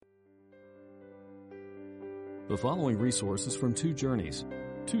The following resources from Two Journeys.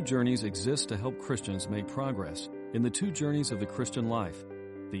 Two Journeys exists to help Christians make progress in the two journeys of the Christian life,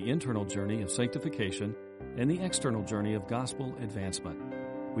 the internal journey of sanctification and the external journey of gospel advancement.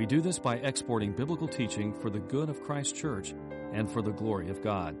 We do this by exporting biblical teaching for the good of Christ's church and for the glory of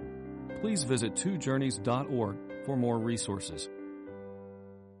God. Please visit twojourneys.org for more resources.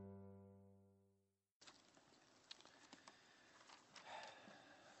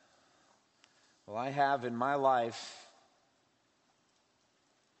 Well, I have in my life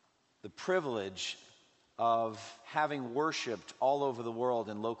the privilege of having worshiped all over the world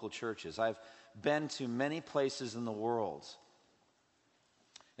in local churches. I've been to many places in the world.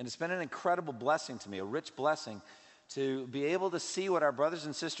 And it's been an incredible blessing to me, a rich blessing, to be able to see what our brothers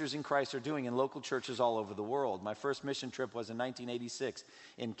and sisters in Christ are doing in local churches all over the world. My first mission trip was in 1986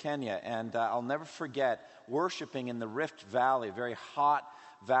 in Kenya, and I'll never forget worshiping in the Rift Valley, a very hot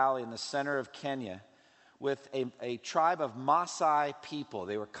valley in the center of Kenya, with a tribe of Maasai people.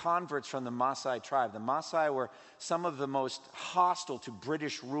 They were converts from the Maasai tribe. The Maasai were some of the most hostile to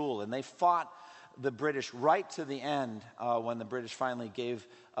British rule, and they fought the British right to the end when the British finally gave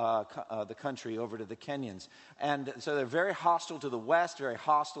the country over to the Kenyans. And so they're very hostile to the West, very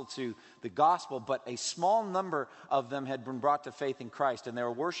hostile to the gospel, but a small number of them had been brought to faith in Christ, and they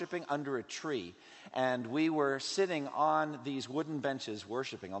were worshiping under a tree. And we were sitting on these wooden benches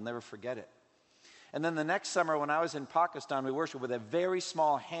worshiping. I'll never forget it. And then the next summer when I was in Pakistan, we worshiped with a very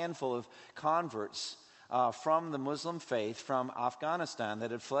small handful of converts from the Muslim faith from Afghanistan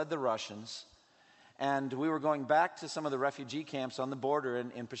that had fled the Russians. And we were going back to some of the refugee camps on the border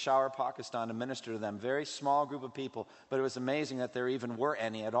in Peshawar, Pakistan, to minister to them. Very small group of people, but it was amazing that there even were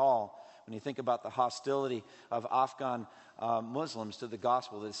any at all. When you think about the hostility of Afghan Muslims to the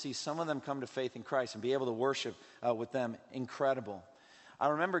gospel, to see some of them come to faith in Christ and be able to worship with them, incredible. I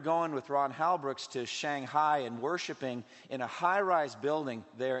remember going with Ron Halbrooks to Shanghai and worshiping in a high-rise building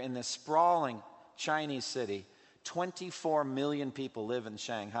there in this sprawling Chinese city. 24 million people live in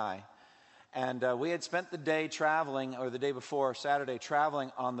Shanghai. And we had spent the day traveling, or the day before, Saturday,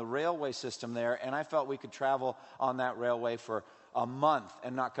 traveling on the railway system there, and I felt we could travel on that railway for a month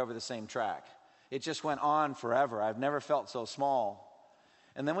and not cover the same track. It just went on forever. I've never felt so small.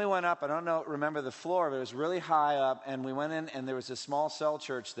 And then we went up, I don't remember the floor, but it was really high up, and we went in, and there was a small cell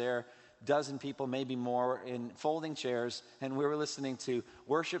church there, dozen people, maybe more, in folding chairs, and we were listening to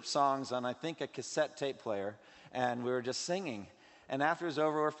worship songs on, I think, a cassette tape player, and we were just singing. And after it was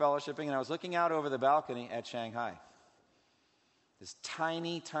over, we were fellowshipping, and I was looking out over the balcony at Shanghai. This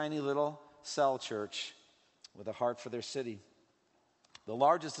tiny, tiny little cell church with a heart for their city. The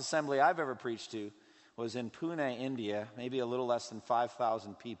largest assembly I've ever preached to was in Pune, India, maybe a little less than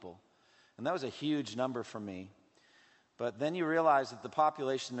 5,000 people. And that was a huge number for me. But then you realize that the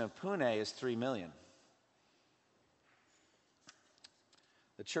population of Pune is 3 million.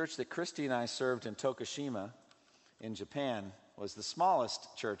 The church that Christy and I served in Tokushima in Japan was the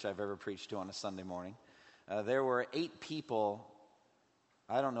smallest church I've ever preached to on a Sunday morning. There were 8 people.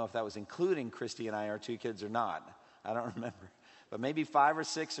 I don't know if that was including Christy and I, our 2 kids, or not. I don't remember. But maybe 5 or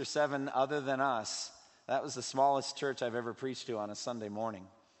 6 or 7 other than us. That was the smallest church I've ever preached to on a Sunday morning.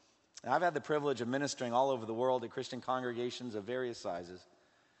 And I've had the privilege of ministering all over the world at Christian congregations of various sizes.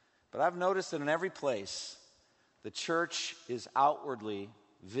 But I've noticed that in every place, the church is outwardly,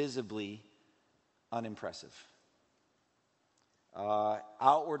 visibly unimpressive.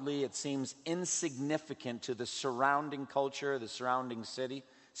 Outwardly, it seems insignificant to the surrounding culture, the surrounding city.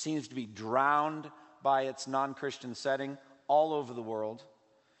 Seems to be drowned by its non-Christian setting all over the world.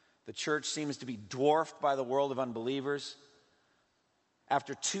 The church seems to be dwarfed by the world of unbelievers.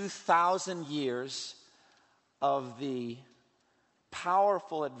 After 2,000 years of the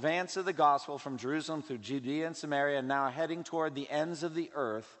powerful advance of the gospel from Jerusalem through Judea and Samaria, and now heading toward the ends of the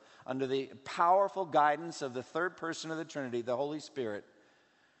earth, under the powerful guidance of the third person of the Trinity, the Holy Spirit,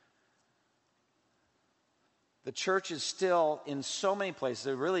 the church is still in so many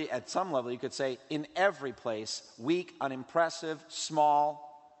places, really at some level you could say in every place, weak, unimpressive, small,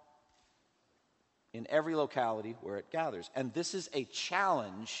 in every locality where it gathers. And this is a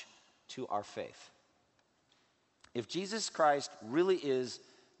challenge to our faith. If Jesus Christ really is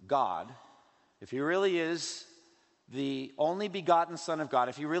God, if he really is the only begotten Son of God,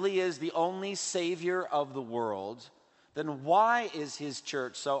 if he really is the only Savior of the world, then why is his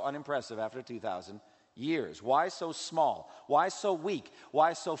church so unimpressive after 2,000 years? Why so small? Why so weak?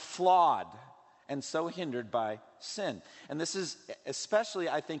 Why so flawed and so hindered by sin? And this is especially,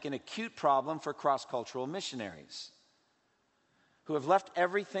 I think, an acute problem for cross-cultural missionaries who have left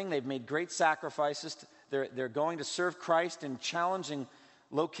everything. They've made great sacrifices. They're going to serve Christ in challenging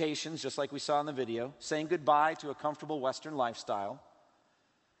locations, just like we saw in the video, saying goodbye to a comfortable Western lifestyle.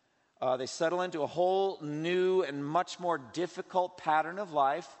 They settle into a whole new and much more difficult pattern of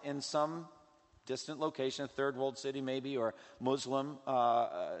life in some distant location, a third world city maybe, or Muslim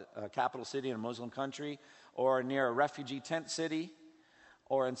capital city in a Muslim country, or near a refugee tent city,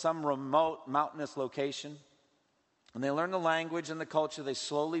 or in some remote mountainous location. And they learn the language and the culture. They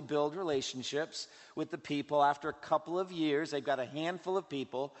slowly build relationships with the people. After a couple of years, they've got a handful of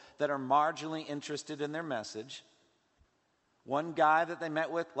people that are marginally interested in their message. One guy that they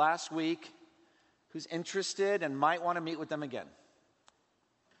met with last week who's interested and might want to meet with them again.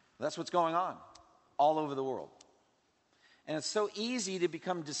 That's what's going on all over the world. And it's so easy to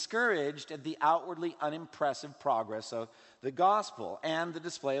become discouraged at the outwardly unimpressive progress of the gospel and the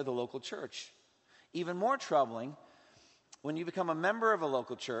display of the local church. Even more troubling, when you become a member of a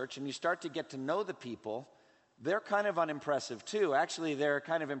local church and you start to get to know the people, they're kind of unimpressive too. Actually, they're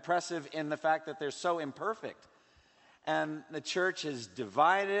kind of impressive in the fact that they're so imperfect. And the church is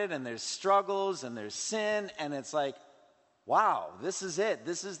divided, and there's struggles, and there's sin, and it's like, wow, this is it.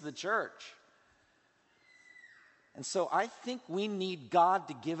 This is the church. And so I think we need God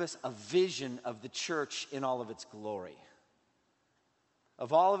to give us a vision of the church in all of its glory,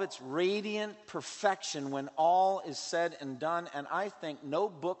 of all of its radiant perfection when all is said and done. And I think no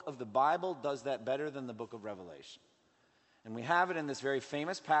book of the Bible does that better than the book of Revelation. And we have it in this very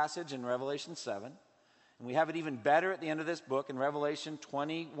famous passage in Revelation 7. And we have it even better at the end of this book in Revelation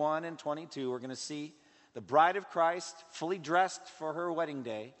 21 and 22. We're going to see the bride of Christ, fully dressed for her wedding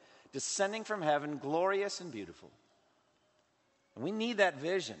day, descending from heaven, glorious and beautiful. And we need that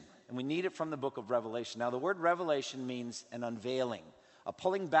vision, and we need it from the book of Revelation. Now, the word revelation means an unveiling, a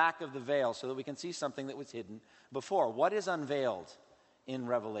pulling back of the veil so that we can see something that was hidden before. What is unveiled in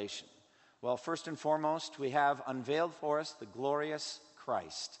Revelation? Well, first and foremost, we have unveiled for us the glorious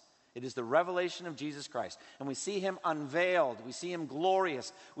Christ. It is the revelation of Jesus Christ. And we see him unveiled. We see him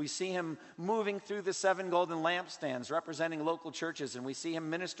glorious. We see him moving through the 7 golden lampstands representing local churches. And we see him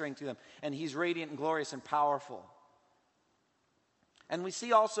ministering to them. And he's radiant and glorious and powerful. And we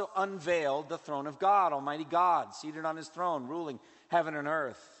see also unveiled the throne of God, Almighty God, seated on his throne, ruling heaven and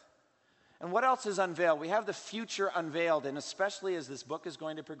earth. And what else is unveiled? We have the future unveiled, and especially as this book is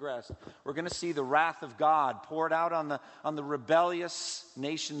going to progress, we're going to see the wrath of God poured out on the rebellious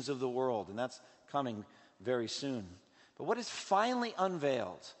nations of the world, and that's coming very soon. But what is finally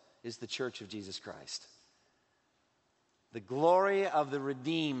unveiled is the church of Jesus Christ. The glory of the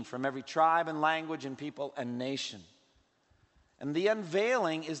redeemed from every tribe and language and people and nation. And the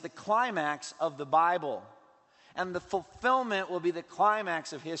unveiling is the climax of the Bible, and the fulfillment will be the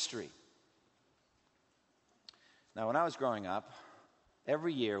climax of history. Now, when I was growing up,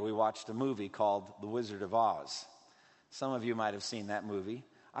 every year we watched a movie called The Wizard of Oz. Some of you might have seen that movie.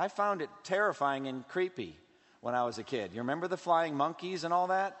 I found it terrifying and creepy when I was a kid. You remember the flying monkeys and all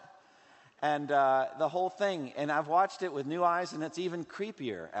that? And the whole thing. And I've watched it with new eyes, and it's even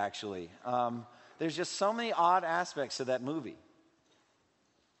creepier, actually. There's just so many odd aspects to that movie.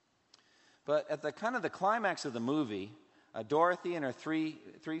 But at the kind of the climax of the movie, Dorothy and her three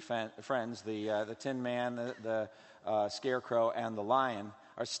friends, the Tin Man, the Scarecrow, and the Lion,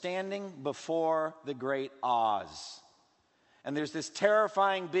 are standing before the great Oz. And there's this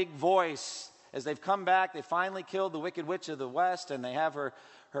terrifying big voice. As they've come back, they finally killed the Wicked Witch of the West, and they have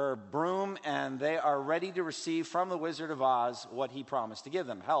her broom, and they are ready to receive from the Wizard of Oz what he promised to give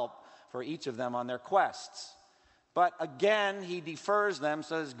them, help for each of them on their quests. But again, he defers them,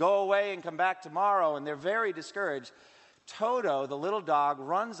 says, go away and come back tomorrow, and they're very discouraged. Toto, the little dog,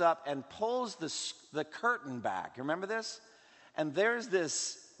 runs up and pulls the curtain back. Remember this? And there's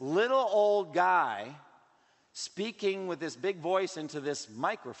this little old guy speaking with this big voice into this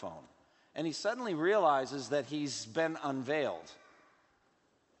microphone. And he suddenly realizes that he's been unveiled.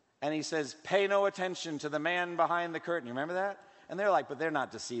 And he says, pay no attention to the man behind the curtain. You remember that? And they're like, but they're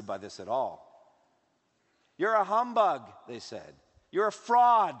not deceived by this at all. You're a humbug, they said. You're a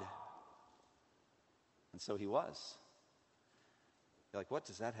fraud. And so he was. You're like, what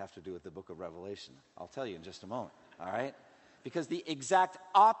does that have to do with the book of Revelation? I'll tell you in just a moment, all right? Because the exact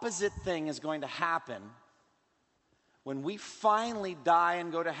opposite thing is going to happen when we finally die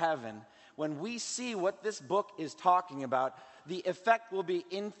and go to heaven. When we see what this book is talking about, the effect will be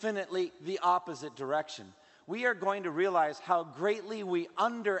infinitely the opposite direction. We are going to realize how greatly we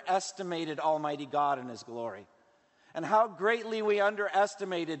underestimated Almighty God and his glory, and how greatly we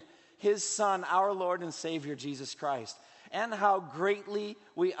underestimated his Son, our Lord and Savior, Jesus Christ, and how greatly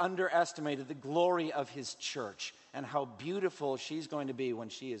we underestimated the glory of his church, and how beautiful she's going to be when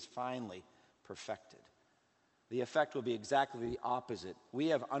she is finally perfected. the effect will be exactly the opposite. We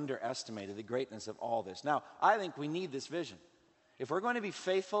have underestimated the greatness of all this. Now, I think we need this vision. If we're going to be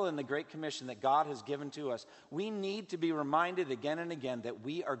faithful in the Great Commission that God has given to us, we need to be reminded again and again that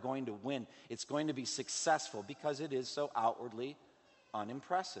we are going to win. It's going to be successful because it is so outwardly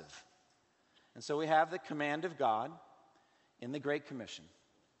unimpressive. And so we have the command of God in the Great Commission.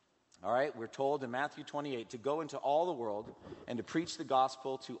 All right, we're told in Matthew 28 to go into all the world and to preach the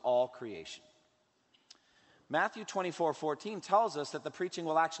gospel to all creation. Matthew 24:14 tells us that the preaching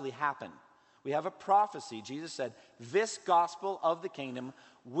will actually happen. We have a prophecy. Jesus said, this gospel of the kingdom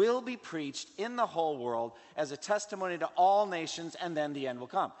will be preached in the whole world as a testimony to all nations, and then the end will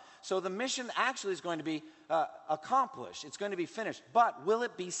come. So the mission actually is going to be accomplished. It's going to be finished. But will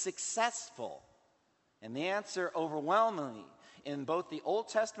it be successful? And the answer overwhelmingly in both the Old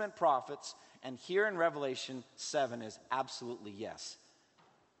Testament prophets and here in Revelation 7 is absolutely yes.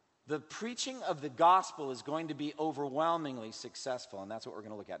 The preaching of the gospel is going to be overwhelmingly successful, and that's what we're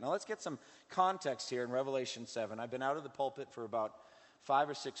going to look at. Now let's get some context here in Revelation 7. I've been out of the pulpit for about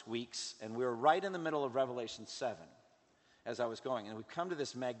 5 or 6 weeks, and we were right in the middle of Revelation 7 as I was going. And we've come to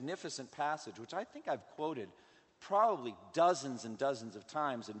this magnificent passage, which I think I've quoted probably dozens and dozens of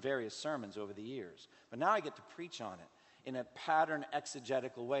times in various sermons over the years. But now I get to preach on it in a pattern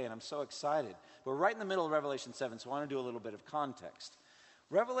exegetical way, and I'm so excited. We're right in the middle of Revelation 7, so I want to do a little bit of context.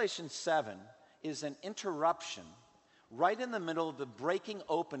 Revelation 7 is an interruption right in the middle of the breaking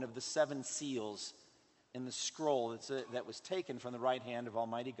open of the 7 seals in the scroll that was taken from the right hand of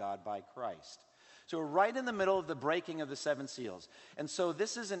Almighty God by Christ. So we're right in the middle of the breaking of the 7 seals. And so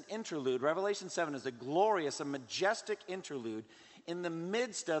this is an interlude. Revelation 7 is a glorious, a majestic interlude in the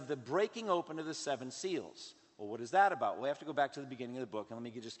midst of the breaking open of the 7 seals. Well, what is that about? We have to go back to the beginning of the book, and let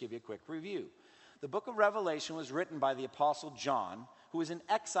me just give you a quick review. The book of Revelation was written by the Apostle John, who was in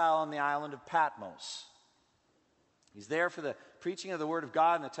exile on the island of Patmos. He's there for the preaching of the Word of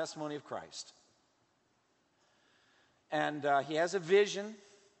God and the testimony of Christ. And he has a vision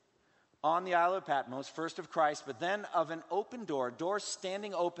on the island of Patmos, first of Christ, but then of an open door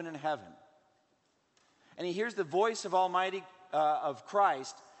standing open in heaven. And he hears the voice of Almighty, of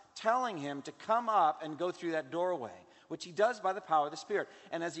Christ, telling him to come up and go through that doorway, which he does by the power of the Spirit.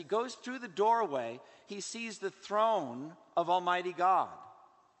 And as he goes through the doorway, he sees the throne of Almighty God.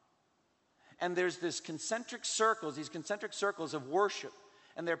 And there's these concentric circles of worship.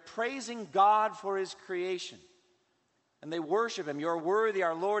 And they're praising God for his creation. And they worship him. You're worthy,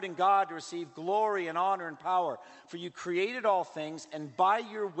 our Lord and God, to receive glory and honor and power. For you created all things, and by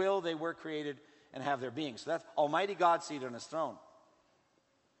your will they were created and have their being. So that's Almighty God seated on his throne.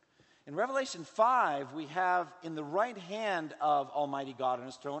 In Revelation 5, we have in the right hand of Almighty God on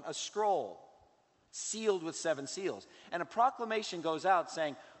his throne a scroll sealed with 7 seals. And a proclamation goes out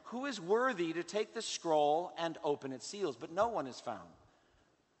saying, who is worthy to take the scroll and open its seals? But no one is found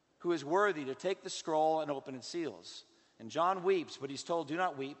who is worthy to take the scroll and open its seals. And John weeps, but he's told, do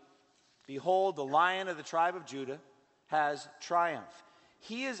not weep. Behold, the Lion of the tribe of Judah has triumphed.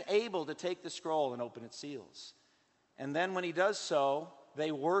 He is able to take the scroll and open its seals. And then when he does so,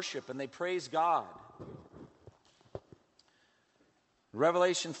 they worship and they praise God.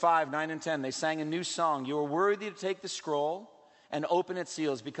 Revelation 5, 9 and 10, they sang a new song. You are worthy to take the scroll and open its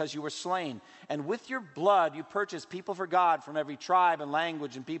seals because you were slain. And with your blood you purchased people for God from every tribe and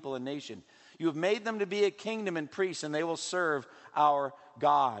language and people and nation. You have made them to be a kingdom and priests, and they will serve our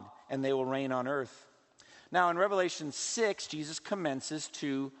God, and they will reign on earth. Now in Revelation 6, Jesus commences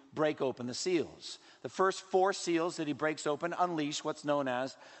to break open the seals. The first 4 seals that he breaks open unleash what's known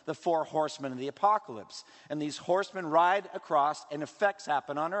as the 4 horsemen of the apocalypse. And these horsemen ride across and effects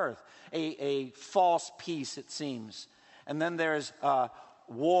happen on earth. A false peace, it seems. And then there's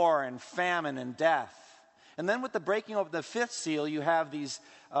war and famine and death. And then with the breaking open the 5th seal, you have these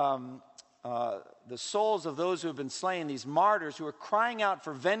the souls of those who have been slain, these martyrs who are crying out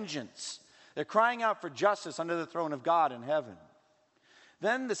for vengeance. They're crying out for justice under the throne of God in heaven.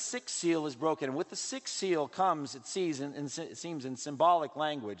 Then the 6th seal is broken. And with the 6th seal comes, it seems in symbolic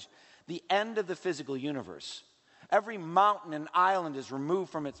language, the end of the physical universe. Every mountain and island is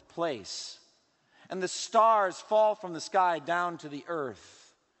removed from its place. And the stars fall from the sky down to the earth.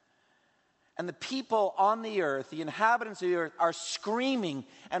 And the people on the earth, the inhabitants of the earth, are screaming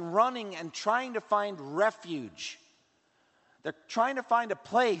and running and trying to find refuge. They're trying to find a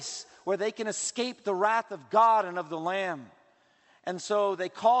place where they can escape the wrath of God and of the Lamb. And so they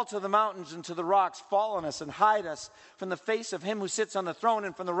call to the mountains and to the rocks, fall on us and hide us from the face of him who sits on the throne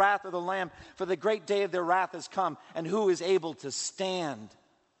and from the wrath of the Lamb. For the great day of their wrath has come, and who is able to stand?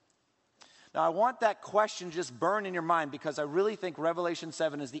 Now I want that question just burn in your mind, because I really think Revelation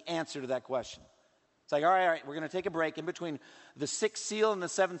 7 is the answer to that question. It's like, all right, we're going to take a break in between the sixth seal and the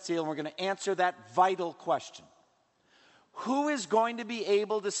seventh seal, and we're going to answer that vital question. Who is going to be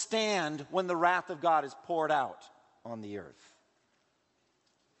able to stand when the wrath of God is poured out on the earth?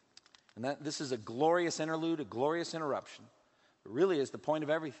 And this is a glorious interlude, a glorious interruption. It really is the point of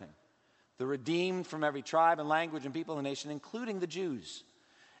everything. The redeemed from every tribe and language and people and nation, including the Jews.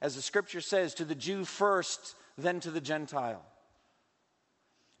 As the scripture says, to the Jew first, then to the Gentile.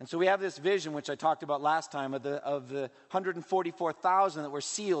 And so we have this vision, which I talked about last time, of the 144,000 that were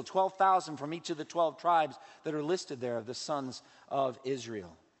sealed, 12,000 from each of the 12 tribes that are listed there of the sons of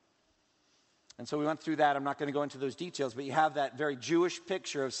Israel. And so we went through that. I'm not going to go into those details, but you have that very Jewish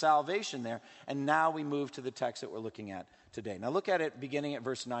picture of salvation there. And now we move to the text that we're looking at today. Now look at it beginning at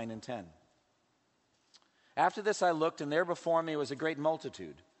verse 9 and 10. After this I looked, and there before me was a great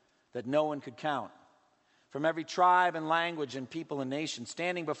multitude that no one could count, from every tribe and language and people and nation,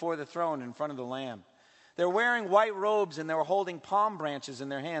 standing before the throne in front of the Lamb. They were wearing white robes, and they were holding palm branches in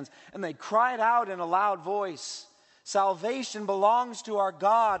their hands. And they cried out in a loud voice, "Salvation belongs to our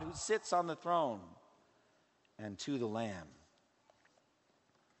God who sits on the throne and to the Lamb."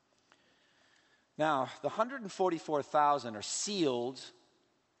 Now, the 144,000 are sealed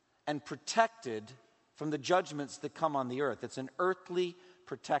and protected from the judgments that come on the earth. It's an earthly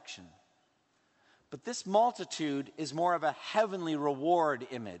protection. But this multitude is more of a heavenly reward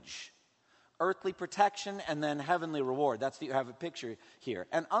image. Earthly protection and then heavenly reward. You have a picture here.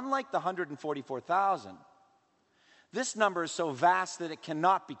 And unlike the 144,000, this number is so vast that it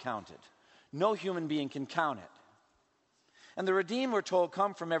cannot be counted. No human being can count it. And the redeemed, we're told,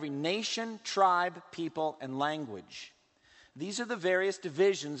 come from every nation, tribe, people, and language. These are the various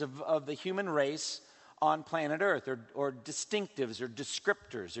divisions of the human race on planet Earth, or distinctives, or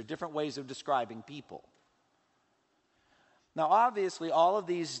descriptors, or different ways of describing people. Now, obviously, all of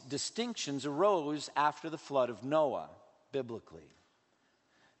these distinctions arose after the flood of Noah, biblically.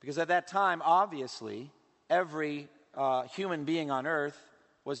 Because at that time, obviously, every human being on earth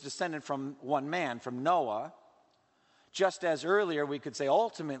was descended from one man, from Noah, just as earlier we could say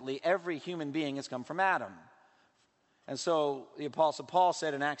ultimately every human being has come from Adam. And so the Apostle Paul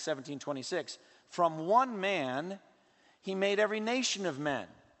said in Acts 17:26, "From one man he made every nation of men,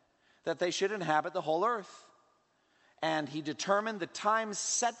 that they should inhabit the whole earth. And he determined the times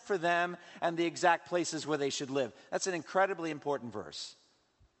set for them and the exact places where they should live." That's an incredibly important verse.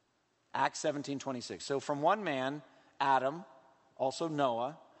 Acts 17:26. So from one man, Adam, also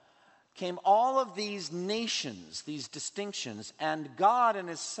Noah, came all of these nations, these distinctions, and God in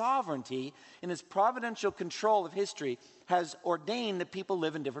his sovereignty, in his providential control of history, has ordained that people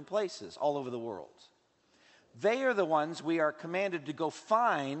live in different places all over the world. They are the ones we are commanded to go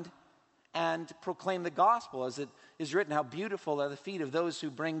find and proclaim the gospel, as it is written, how beautiful are the feet of those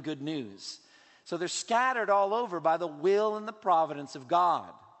who bring good news. So they're scattered all over by the will and the providence of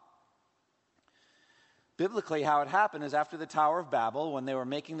God. Biblically, how it happened is after the Tower of Babel, when they were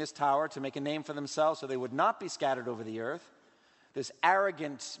making this tower to make a name for themselves so they would not be scattered over the earth, this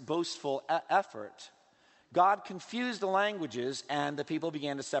arrogant, boastful effort, God confused the languages and the people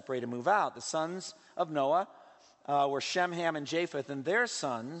began to separate and move out. The sons of Noah were Shem, Ham, and Japheth, and their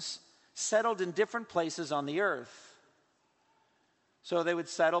sons settled in different places on the earth. So they would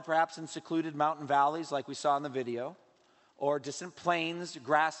settle perhaps in secluded mountain valleys like we saw in the video, or distant plains,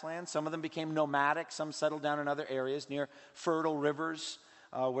 grasslands. Some of them became nomadic. Some settled down in other areas near fertile rivers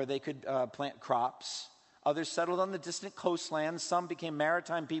where they could plant crops. Others settled on the distant coastlands. Some became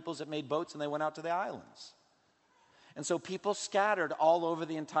maritime peoples that made boats and they went out to the islands. And so people scattered all over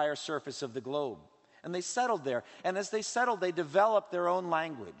the entire surface of the globe. And they settled there. And as they settled, they developed their own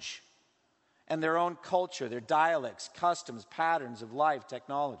language and their own culture, their dialects, customs, patterns of life,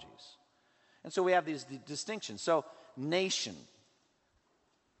 technologies. And so we have these distinctions. So nation.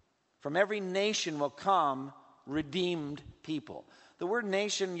 From every nation will come redeemed people. The word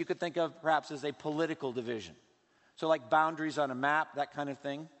nation you could think of perhaps as a political division. So like boundaries on a map, that kind of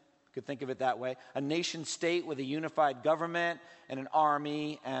thing. You could think of it that way. A nation state with a unified government and an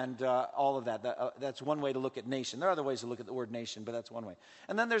army and all of that. That's one way to look at nation. There are other ways to look at the word nation, but that's one way.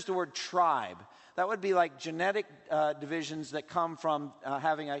 And then there's the word tribe. That would be like genetic divisions that come from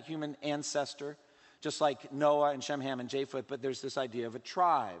having a human ancestor, just like Noah and Shem, Ham, and Japheth, but there's this idea of a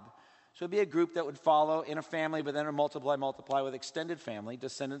tribe. So it'd be a group that would follow in a family, but then it multiply with extended family,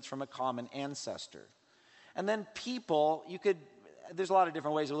 descendants from a common ancestor. And then people, there's a lot of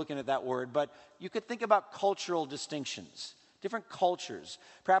different ways of looking at that word, but you could think about cultural distinctions, different cultures,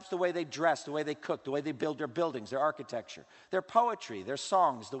 perhaps the way they dress, the way they cook, the way they build their buildings, their architecture, their poetry, their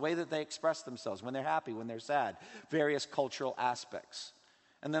songs, the way that they express themselves when they're happy, when they're sad, various cultural aspects.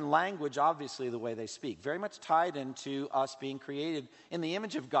 And then language, obviously, the way they speak. Very much tied into us being created in the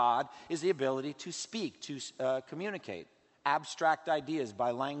image of God is the ability to speak, to communicate abstract ideas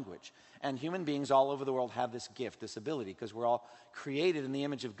by language. And human beings all over the world have this gift, this ability, because we're all created in the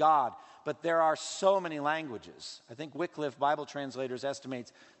image of God. But there are so many languages. I think Wycliffe Bible Translators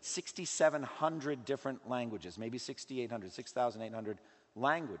estimates 6,700 different languages, maybe 6,800, 6,800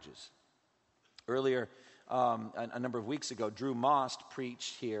 languages. Earlier, a number of weeks ago, Drew Most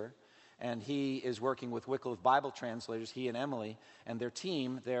preached here, and he is working with Wycliffe Bible Translators, he and Emily, and their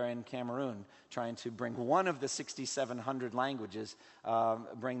team there in Cameroon, trying to bring one of the 6,700 languages,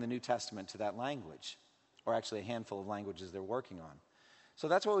 bring the New Testament to that language, or actually a handful of languages they're working on. So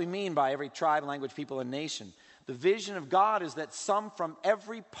that's what we mean by every tribe, language, people, and nation. The vision of God is that some from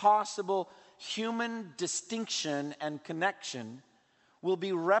every possible human distinction and connection will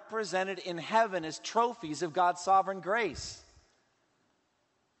be represented in heaven as trophies of God's sovereign grace.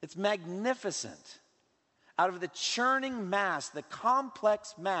 It's magnificent. Out of the churning mass, the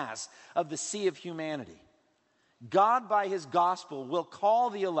complex mass of the sea of humanity, God, by his gospel, will call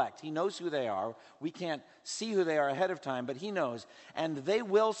the elect. He knows who they are. We can't see who they are ahead of time, but he knows. And they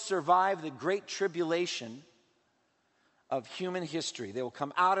will survive the great tribulation of human history. They will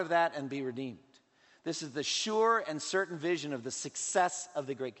come out of that and be redeemed. This is the sure and certain vision of the success of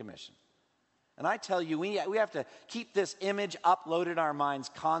the Great Commission. And I tell you, we have to keep this image uploaded in our minds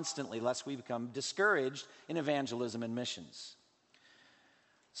constantly, lest we become discouraged in evangelism and missions.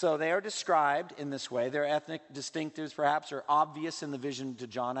 So they are described in this way. Their ethnic distinctives perhaps are obvious in the vision to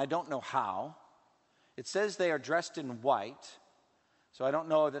John. I don't know how. It says they are dressed in white. So I don't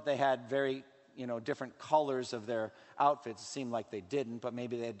know that they had very, different colors of their outfits. It seemed like they didn't, but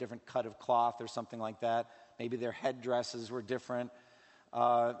maybe they had different cut of cloth or something like that. Maybe their headdresses were different.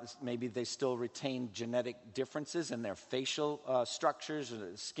 Maybe they still retained genetic differences in their facial structures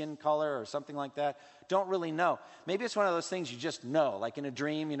or skin color or something like that. Don't really know. Maybe it's one of those things you just know. Like in a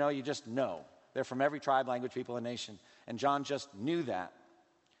dream, you just know. They're from every tribe, language, people, and nation. And John just knew that.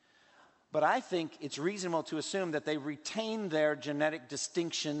 But I think it's reasonable to assume that they retain their genetic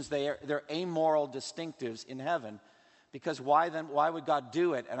distinctions, their amoral distinctives in heaven. Because why would God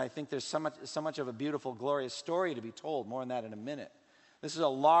do it? And I think there's so much of a beautiful, glorious story to be told. More on that in a minute. This is a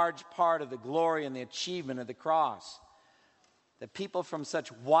large part of the glory and the achievement of the cross. That people from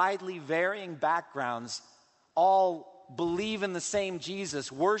such widely varying backgrounds all believe in the same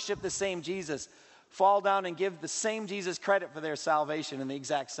Jesus, worship the same Jesus, fall down and give the same Jesus credit for their salvation in the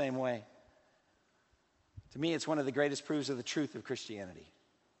exact same way. To me, it's one of the greatest proofs of the truth of Christianity.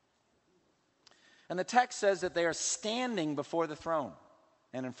 And the text says that they are standing before the throne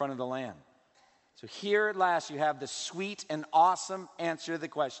and in front of the Lamb. So here at last you have the sweet and awesome answer to the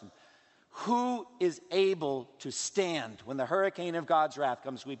question. Who is able to stand when the hurricane of God's wrath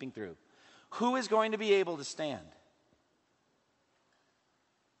comes sweeping through? Who is going to be able to stand?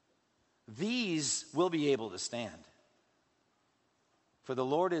 These will be able to stand. For the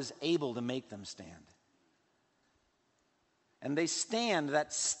Lord is able to make them stand. And they stand.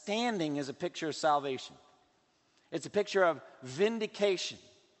 That standing is a picture of salvation. It's a picture of vindication.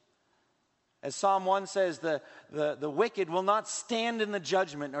 As Psalm 1 says, the wicked will not stand in the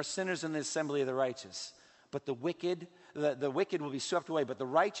judgment, nor sinners in the assembly of the righteous. But the wicked will be swept away, but the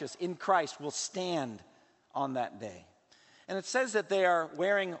righteous in Christ will stand on that day. And it says that they are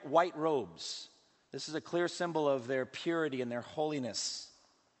wearing white robes. This is a clear symbol of their purity and their holiness.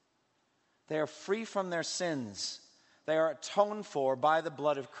 They are free from their sins. They are atoned for by the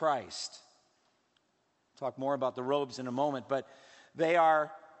blood of Christ. I'll talk more about the robes in a moment, but they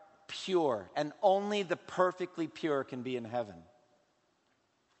are pure, and only the perfectly pure can be in heaven.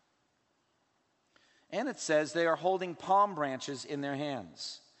 And it says they are holding palm branches in their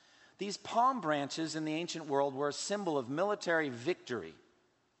hands. These palm branches in the ancient world were a symbol of military victory.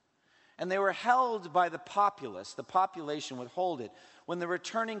 And they were held by the populace. The population would hold it. When the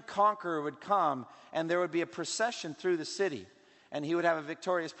returning conqueror would come, and there would be a procession through the city, and he would have a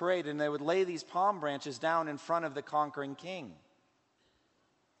victorious parade, and they would lay these palm branches down in front of the conquering king.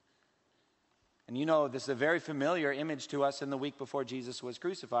 And this is a very familiar image to us in the week before Jesus was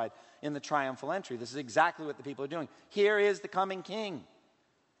crucified in the triumphal entry. This is exactly what the people are doing. Here is the coming king.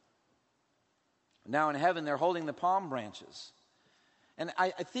 Now in heaven, they're holding the palm branches. And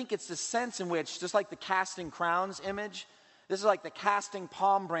I think it's the sense in which, just like the casting crowns image, this is like the casting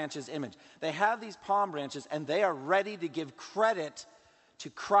palm branches image. They have these palm branches, and they are ready to give credit to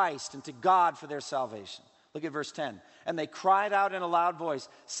Christ and to God for their salvation. Look at verse 10. And they cried out in a loud voice,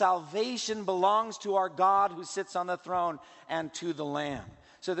 "Salvation belongs to our God who sits on the throne and to the Lamb."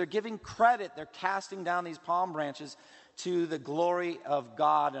 So they're giving credit. They're casting down these palm branches to the glory of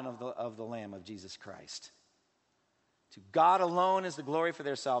God and of the Lamb, of Jesus Christ. To God alone is the glory for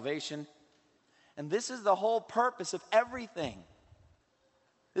their salvation. And this is the whole purpose of everything.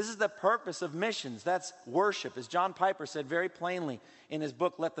 This is the purpose of missions. That's worship. As John Piper said very plainly in his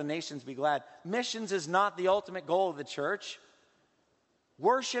book, Let the Nations Be Glad, missions is not the ultimate goal of the church.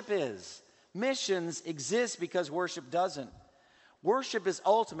 Worship is. Missions exist because worship doesn't. Worship is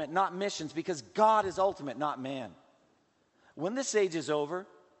ultimate, not missions, because God is ultimate, not man. When this age is over,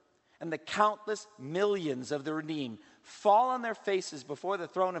 and the countless millions of the redeemed fall on their faces before the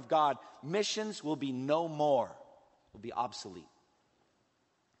throne of God, missions will be no more, will be obsolete.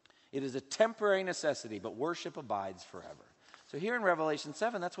 It is a temporary necessity, but worship abides forever. So here in Revelation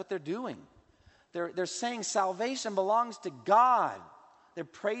 7, that's what they're doing. They're saying salvation belongs to God. They're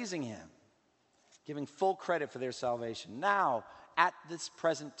praising Him, giving full credit for their salvation. Now, at this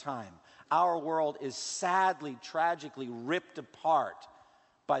present time, our world is sadly, tragically ripped apart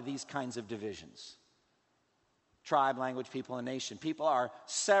by these kinds of divisions. Tribe, language, people, and nation. People are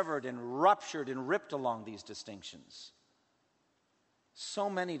severed and ruptured and ripped along these distinctions. So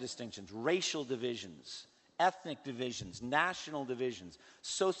many distinctions, racial divisions, ethnic divisions, national divisions,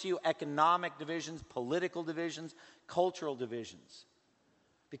 socioeconomic divisions, political divisions, cultural divisions.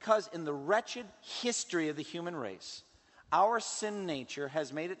 Because in the wretched history of the human race, our sin nature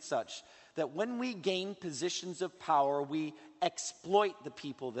has made it such that when we gain positions of power, we exploit the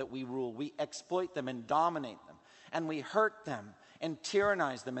people that we rule. We exploit them and dominate them. And we hurt them and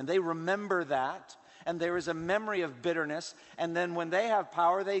tyrannize them. And they remember that. And there is a memory of bitterness. And then when they have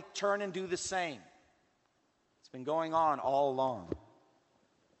power, they turn and do the same. It's been going on all along.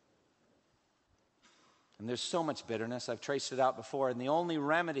 And there's so much bitterness. I've traced it out before. And the only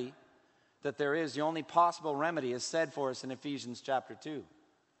remedy that there is, the only possible remedy is said for us in Ephesians chapter 2.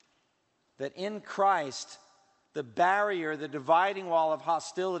 That in Christ, the barrier, the dividing wall of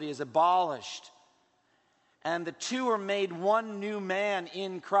hostility is abolished. And the two are made one new man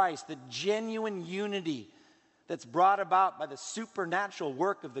in Christ. The genuine unity that's brought about by the supernatural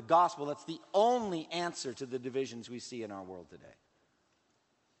work of the gospel. That's the only answer to the divisions we see in our world today.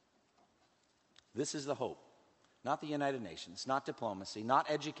 This is the hope. Not the United Nations, not diplomacy, not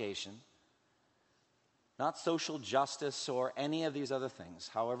education, not social justice or any of these other things,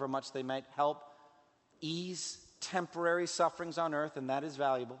 however much they might help ease temporary sufferings on earth, and that is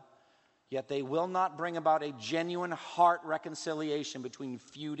valuable. Yet they will not bring about a genuine heart reconciliation between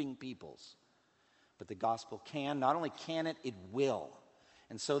feuding peoples. But the gospel can, not only can it, it will.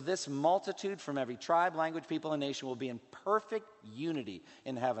 And so this multitude from every tribe, language, people, and nation will be in perfect unity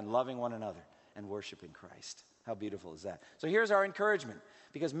in heaven, loving one another and worshiping Christ. How beautiful is that? So here's our encouragement,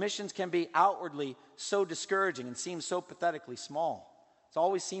 because missions can be outwardly so discouraging and seem so pathetically small. It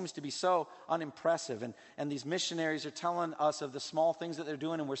always seems to be so unimpressive. And these missionaries are telling us of the small things that they're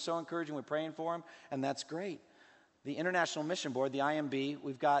doing, and we're so encouraging. We're praying for them, and that's great. The International Mission Board, the IMB,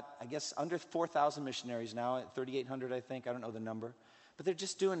 we've got, I guess, under 4,000 missionaries now, at 3,800, I think. I don't know the number. But they're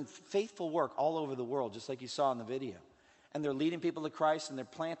just doing faithful work all over the world, just like you saw in the video. And they're leading people to Christ, and they're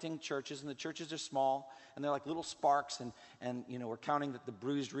planting churches, and the churches are small, and they're like little sparks, and you know, we're counting that the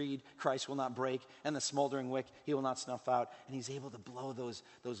bruised reed Christ will not break, and the smoldering wick He will not snuff out, and He's able to blow those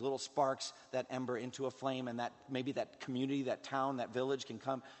little sparks, that ember, into a flame, and that maybe that community, that town, that village can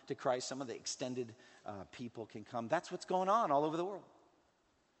come to Christ. Some of the extended people can come. That's what's going on all over the world.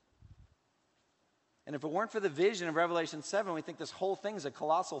 And if it weren't for the vision of Revelation 7, we think this whole thing is a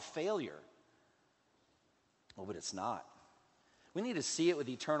colossal failure. Oh, but it's not. We need to see it with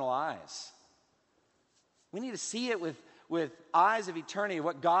eternal eyes. We need to see it with eyes of eternity,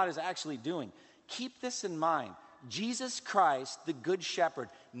 what God is actually doing. Keep this in mind. Jesus Christ, the Good Shepherd,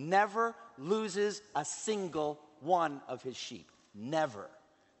 never loses a single one of His sheep. Never.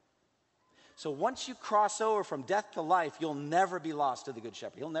 So once you cross over from death to life, you'll never be lost to the Good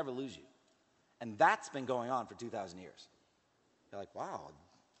Shepherd. He'll never lose you. And that's been going on for 2,000 years. You're like, wow,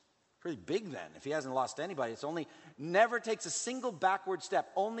 pretty big then. If He hasn't lost anybody, it's only, never takes a single backward step,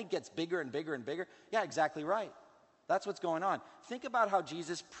 only gets bigger and bigger and bigger. Yeah, exactly right. That's what's going on. Think about how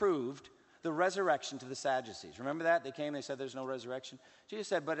Jesus proved the resurrection to the Sadducees. Remember that? They came, they said there's no resurrection. Jesus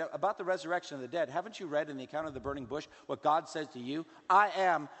said, but about the resurrection of the dead, haven't you read in the account of the burning bush what God says to you? I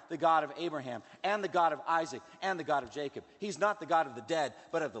am the God of Abraham and the God of Isaac and the God of Jacob. He's not the God of the dead,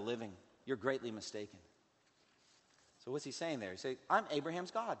 but of the living. You're greatly mistaken. So what's He saying there? He says, I'm Abraham's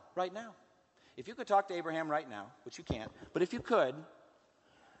God right now. If you could talk to Abraham right now, which you can't, but if you could,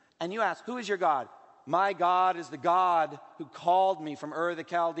 and you ask, who is your God? My God is the God who called me from Ur of the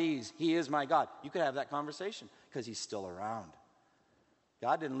Chaldees. He is my God. You could have that conversation because He's still around.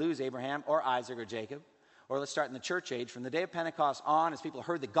 God didn't lose Abraham or Isaac or Jacob or let's start in the church age, from the day of Pentecost on, as people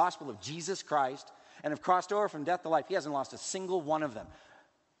heard the gospel of Jesus Christ and have crossed over from death to life, he hasn't lost a single one of them.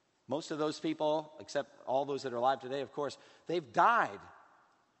 Most of those people, except all those that are alive today, of course, they've died.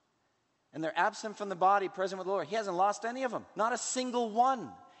 And they're absent from the body, present with the Lord. He hasn't lost any of them. Not a single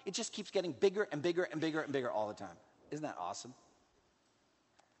one. It just keeps getting bigger and bigger and bigger and bigger all the time. Isn't that awesome?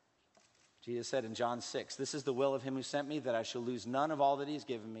 Jesus said in John 6, "This is the will of him who sent me, that I shall lose none of all that he has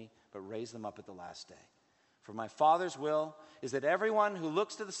given me, but raise them up at the last day. For my Father's will is that everyone who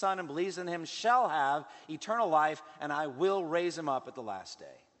looks to the Son and believes in him shall have eternal life, and I will raise him up at the last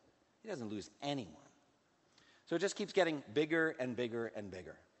day." He doesn't lose anyone. So it just keeps getting bigger and bigger and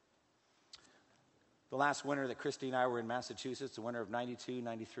bigger. The last winter that Christy and I were in Massachusetts, the winter of 92,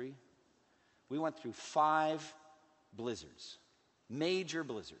 93, we went through 5 blizzards, major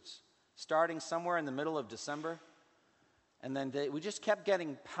blizzards, starting somewhere in the middle of December. And then we just kept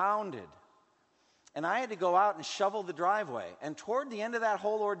getting pounded. And I had to go out and shovel the driveway. And toward the end of that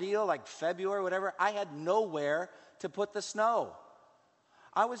whole ordeal, like February, whatever, I had nowhere to put the snow.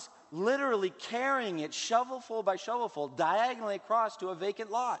 I was literally carrying it shovelful by shovelful diagonally across to a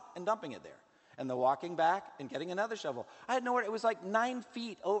vacant lot and dumping it there. And then walking back and getting another shovel. I had nowhere. It was like 9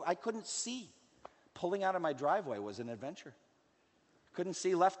 feet. Oh, I couldn't see. Pulling out of my driveway was an adventure. Couldn't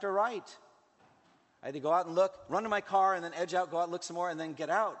see left or right. I had to go out and look, run to my car, and then edge out, go out, look some more, and then get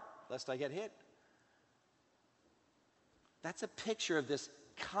out, lest I get hit. That's a picture of this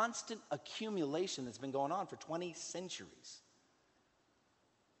constant accumulation that's been going on for 20 centuries.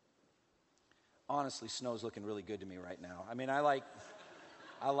 Honestly, snow's looking really good to me right now. I mean, I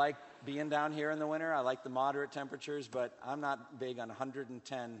like being down here in the winter. I like the moderate temperatures, but I'm not big on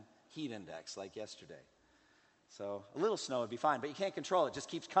 110 heat index like yesterday. So a little snow would be fine, but you can't control it. It just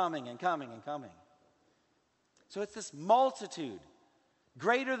keeps coming and coming and coming. So it's this multitude,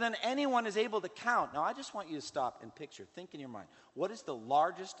 greater than anyone is able to count. Now, I just want you to stop and picture, think in your mind, what is the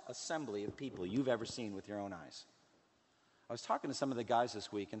largest assembly of people you've ever seen with your own eyes? I was talking to some of the guys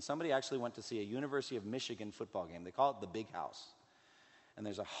this week, and somebody actually went to see a University of Michigan football game. They call it the Big House. And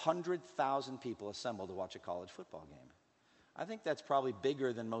there's 100,000 people assembled to watch a college football game. I think that's probably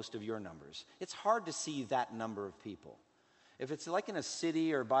bigger than most of your numbers. It's hard to see that number of people. If it's like in a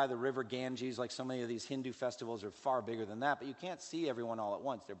city or by the river Ganges, like so many of these Hindu festivals are far bigger than that, but you can't see everyone all at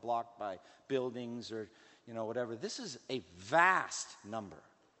once. They're blocked by buildings or, whatever. This is a vast number,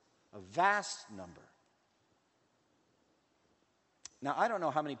 a vast number. Now, I don't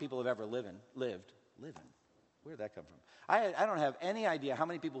know how many people have ever lived. Where did that come from? I don't have any idea how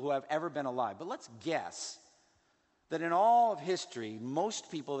many people who have ever been alive, but let's guess that in all of history,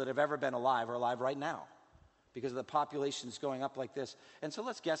 most people that have ever been alive are alive right now because the population is going up like this. And so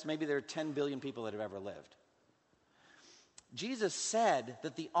let's guess maybe there are 10 billion people that have ever lived. Jesus said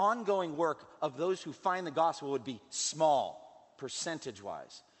that the ongoing work of those who find the gospel would be small,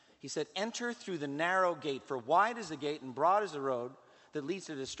 percentage-wise. He said, "Enter through the narrow gate, for wide is the gate and broad is the road that leads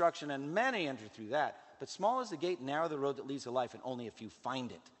to destruction, and many enter through that. But small is the gate and narrow the road that leads to life, and only a few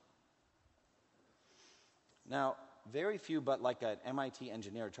find it." Now, very few, but like an MIT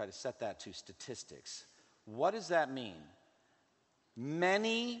engineer, try to set that to statistics. What does that mean?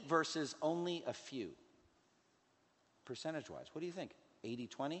 Many versus only a few. Percentage-wise, what do you think?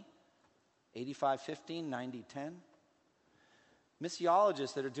 80-20? 85-15? 90-10?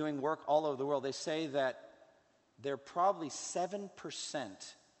 Missiologists that are doing work all over the world, they say that there are probably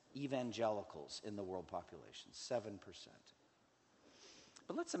 7% evangelicals in the world population. 7%.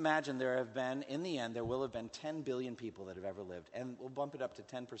 But let's imagine there have been, in the end, there will have been 10 billion people that have ever lived. And we'll bump it up to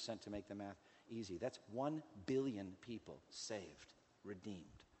 10% to make the math easy. That's 1 billion people saved,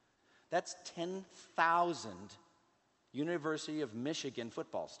 redeemed. That's 10,000 University of Michigan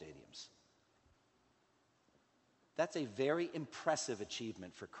football stadiums. That's a very impressive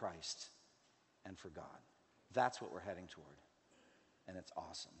achievement for Christ and for God. That's what we're heading toward. And it's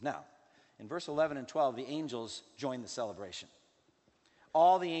awesome. Now, in verse 11 and 12, the angels join the celebration.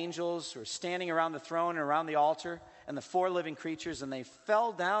 All the angels were standing around the throne and around the altar, and the 4 living creatures, and they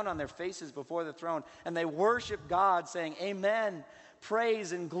fell down on their faces before the throne, and they worshiped God, saying, "Amen.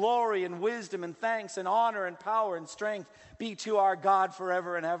 Praise and glory and wisdom and thanks and honor and power and strength be to our God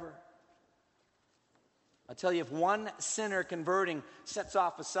forever and ever." I tell you, if one sinner converting sets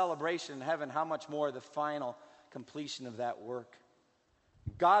off a celebration in heaven, how much more the final completion of that work.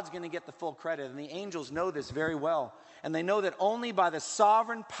 God's going to get the full credit, and the angels know this very well. And they know that only by the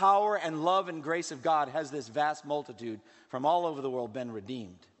sovereign power and love and grace of God has this vast multitude from all over the world been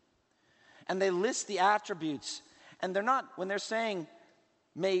redeemed. And they list the attributes, and they're not, when they're saying,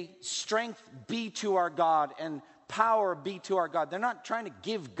 "May strength be to our God and power be to our God. They're not trying to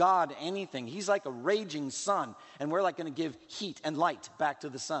give God anything. He's like a raging sun, and we're like going to give heat and light back to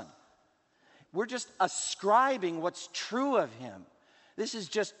the sun. We're just ascribing what's true of him. This is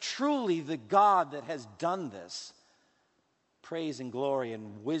just truly the God that has done this. Praise and glory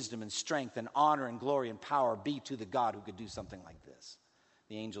and wisdom and strength and honor and glory and power be to the God who could do something like this.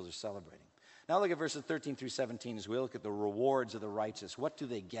 The angels are celebrating. Now look at verses 13 through 17 as we look at the rewards of the righteous. What do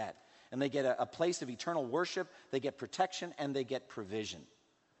they get? And they get a place of eternal worship, they get protection, and they get provision.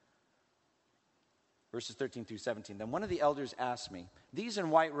 Verses 13 through 17. Then one of the elders asked me, "These in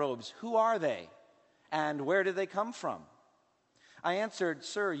white robes, who are they? And where did they come from?" I answered,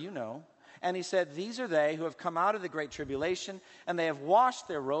 "Sir, you know." And he said, "These are they who have come out of the great tribulation, and they have washed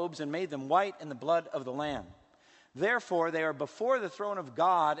their robes and made them white in the blood of the Lamb. Therefore they are before the throne of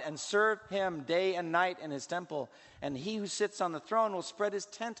God and serve him day and night in his temple, and he who sits on the throne will spread his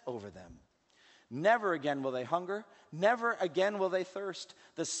tent over them. Never again will they hunger, never again will they thirst.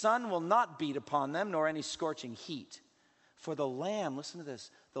 The sun will not beat upon them, nor any scorching heat. For the Lamb," listen to this,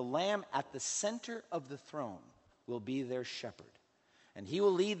 "the Lamb at the center of the throne will be their shepherd. And he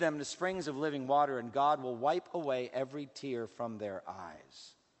will lead them to springs of living water, and God will wipe away every tear from their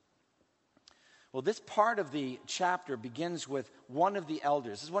eyes." Well, this part of the chapter begins with one of the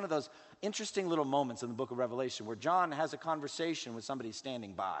elders. This is one of those interesting little moments in the book of Revelation where John has a conversation with somebody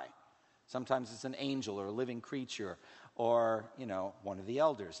standing by. Sometimes it's an angel or a living creature or, one of the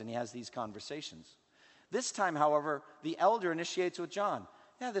elders, and he has these conversations. This time, however, the elder initiates with John.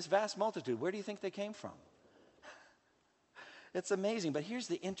 "Yeah, this vast multitude, where do you think they came from?" It's amazing, but here's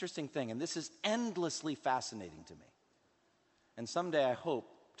the interesting thing, and this is endlessly fascinating to me. And someday I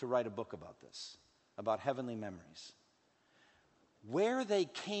hope to write a book about this, about heavenly memories. Where they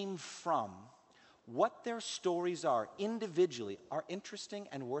came from, what their stories are individually, are interesting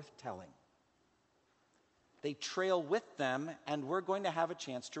and worth telling. They trail with them, and we're going to have a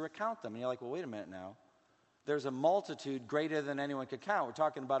chance to recount them. And you're like, well, wait a minute now. There's a multitude greater than anyone could count. We're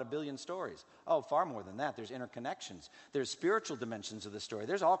talking about 1 billion stories. Oh, far more than that. There's interconnections. There's spiritual dimensions of the story.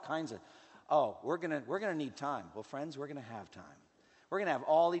 There's all kinds of, we're gonna need time. Well, friends, we're gonna have time. We're gonna have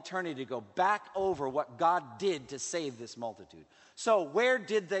all eternity to go back over what God did to save this multitude. So where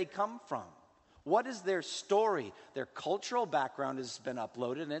did they come from? What is their story? Their cultural background has been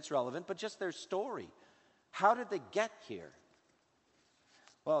uploaded and it's relevant, but just their story. How did they get here?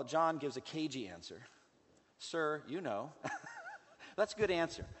 Well, John gives a cagey answer. "Sir, you know." That's a good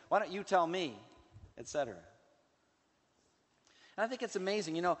answer. "Why don't you tell me?" Etc. And I think it's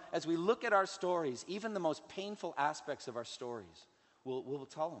amazing, as we look at our stories, even the most painful aspects of our stories, we'll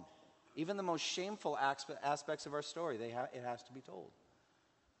tell them. Even the most shameful aspects of our story, it has to be told.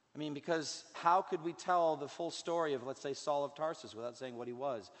 I mean, because how could we tell the full story of, let's say, Saul of Tarsus without saying what he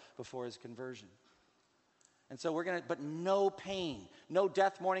was before his conversion? And so but no pain, no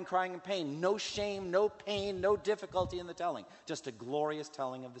death, mourning, crying, and pain, no shame, no pain, no difficulty in the telling. Just a glorious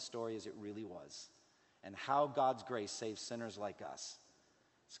telling of the story as it really was. And how God's grace saves sinners like us.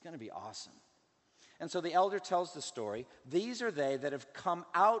 It's going to be awesome. And so the elder tells the story. These are they that have come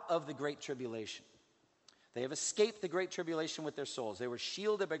out of the great tribulation. They have escaped the great tribulation with their souls. They were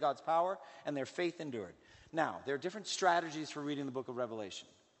shielded by God's power, and their faith endured. Now, there are different strategies for reading the book of Revelation.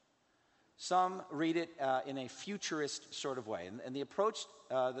 Some read it in a futurist sort of way. And the approach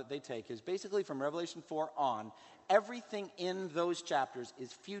that they take is basically from Revelation 4 on, everything in those chapters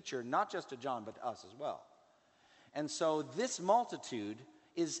is future, not just to John, but to us as well. And so this multitude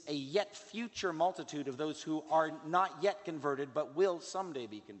is a yet future multitude of those who are not yet converted, but will someday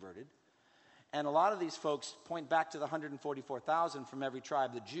be converted. And a lot of these folks point back to the 144,000 from every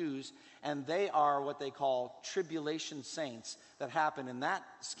tribe, the Jews, and they are what they call tribulation saints that happen in that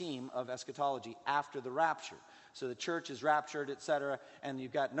scheme of eschatology after the rapture. So the church is raptured, etc., and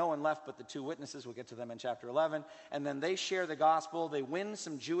you've got no one left but the two witnesses. We'll get to them in chapter 11. And then they share the gospel. They win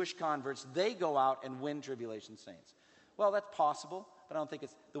some Jewish converts. They go out and win tribulation saints. Well, that's possible, but I don't think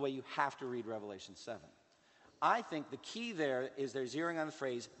it's the way you have to read Revelation 7. I think the key there is they're zeroing on the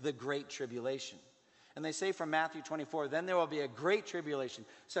phrase, the great tribulation. And they say from Matthew 24, "Then there will be a great tribulation,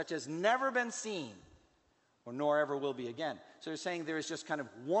 such as never been seen, or nor ever will be again." So they're saying there is just kind of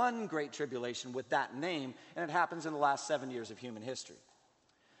one great tribulation with that name, and it happens in the last 7 years of human history.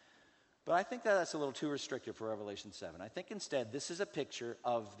 But I think that's a little too restrictive for Revelation 7. I think instead this is a picture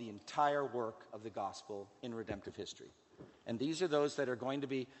of the entire work of the gospel in redemptive history. And these are those that are going to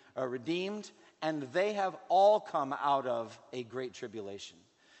be redeemed, and they have all come out of a great tribulation.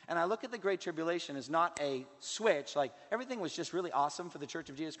 And I look at the great tribulation as not a switch, like everything was just really awesome for the Church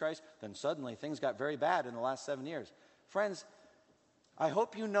of Jesus Christ, then suddenly things got very bad in the last 7 years. Friends, I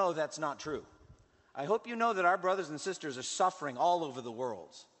hope you know that's not true. I hope you know that our brothers and sisters are suffering all over the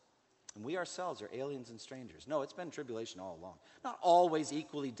world. And we ourselves are aliens and strangers. No, it's been tribulation all along. Not always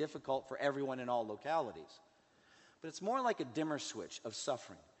equally difficult for everyone in all localities. But it's more like a dimmer switch of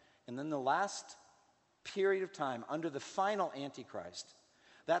suffering. And then the last period of time, under the final Antichrist,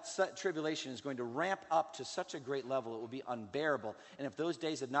 that tribulation is going to ramp up to such a great level it will be unbearable. And if those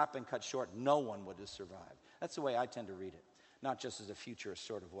days had not been cut short, no one would have survived. That's the way I tend to read it, not just as a futurist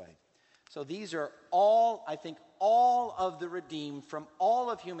sort of way. So these are all, I think, all of the redeemed from all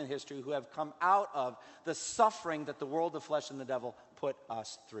of human history who have come out of the suffering that the world of flesh and the devil put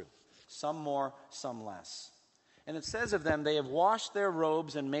us through. Some more, some less. And it says of them, they have washed their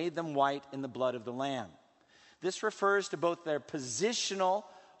robes and made them white in the blood of the Lamb. This refers to both their positional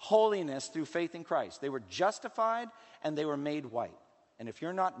holiness through faith in Christ. They were justified and they were made white. And if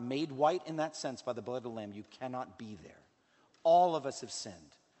you're not made white in that sense by the blood of the Lamb, you cannot be there. All of us have sinned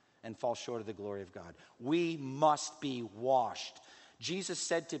and fall short of the glory of God. We must be washed. Jesus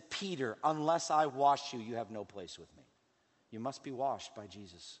said to Peter, unless I wash you, you have no place with me. You must be washed by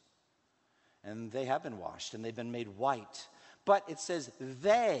Jesus. And they have been washed and they've been made white. But it says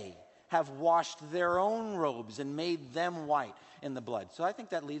they have washed their own robes and made them white in the blood. So I think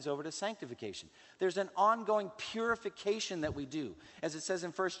that leads over to sanctification. There's an ongoing purification that we do. As it says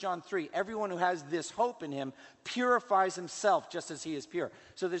in 1 John 3, everyone who has this hope in him purifies himself just as he is pure.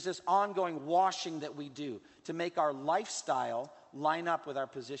 So there's this ongoing washing that we do to make our lifestyle line up with our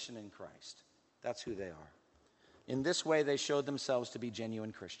position in Christ. That's who they are. In this way, they showed themselves to be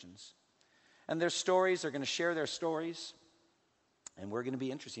genuine Christians. And their stories, they're going to share their stories. And we're going to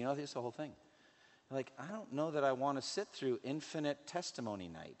be interested. You know, this the whole thing. Like, I don't know that I want to sit through infinite testimony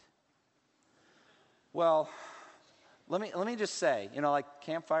night. Well, let me just say, you know, like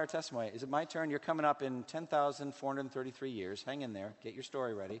campfire testimony. Is it my turn? You're coming up in 10,433 years. Hang in there. Get your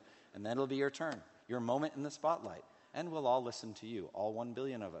story ready. And then it'll be your turn. Your moment in the spotlight. And we'll all listen to you. All 1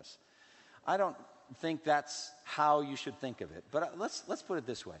 billion of us. I don't think that's how you should think of it. But let's put it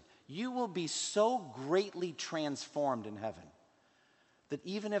this way. You will be so greatly transformed in heaven that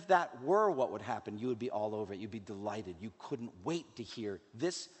even if that were what would happen, you would be all over it. You'd be delighted. You couldn't wait to hear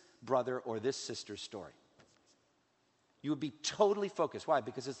this brother or this sister's story. You would be totally focused. Why?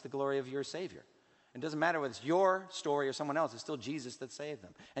 Because it's the glory of your Savior. It doesn't matter whether it's your story or someone else. It's still Jesus that saved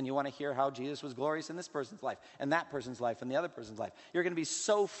them. And you want to hear how Jesus was glorious in this person's life and that person's life and the other person's life. You're going to be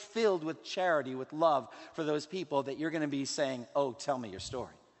so filled with charity, with love for those people that you're going to be saying, oh, tell me your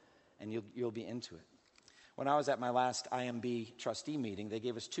story. And you'll be into it. When I was at my last IMB trustee meeting, they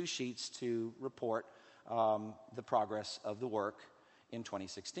gave us 2 sheets to report the progress of the work in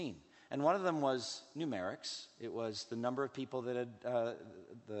 2016. And one of them was numerics. It was the number of people that had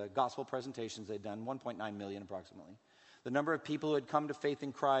the gospel presentations they'd done, 1.9 million approximately. The number of people who had come to faith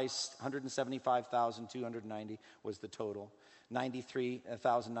in Christ, 175,290 was the total.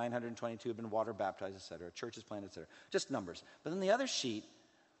 93,922 had been water baptized, etc. Churches planted, etc. Just numbers. But then the other sheet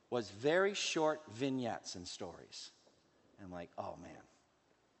was very short vignettes and stories. And I'm like, oh man,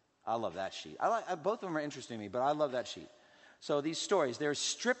 I love that sheet. Both of them are interesting to me, but I love that sheet. So these stories, they're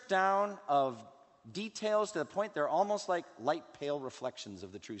stripped down of details to the point they're almost like light pale reflections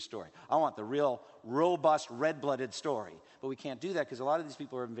of the true story. I want the real, robust, red-blooded story. But we can't do that because a lot of these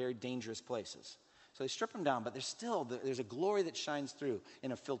people are in very dangerous places. So they strip them down, but there's a glory that shines through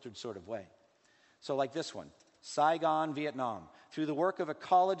in a filtered sort of way. So like this one. Saigon, Vietnam. Through the work of a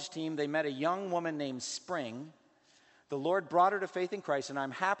college team, they met a young woman named Spring. The Lord brought her to faith in Christ, and I'm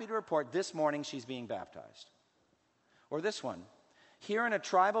happy to report this morning she's being baptized. Or this one. Here in a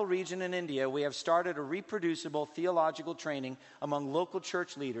tribal region in India, we have started a reproducible theological training among local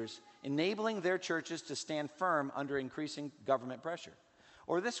church leaders, enabling their churches to stand firm under increasing government pressure.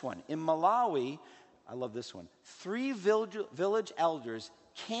 Or this one. In Malawi, I love this one. 3 village elders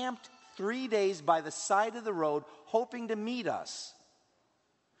camped 3 days by the side of the road, hoping to meet us.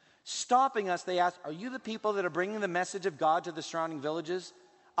 Stopping us, they asked, are you the people that are bringing the message of God to the surrounding villages?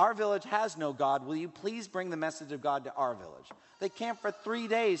 Our village has no God. Will you please bring the message of God to our village? They camped for 3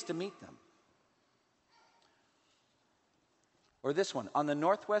 days to meet them. Or this one, on the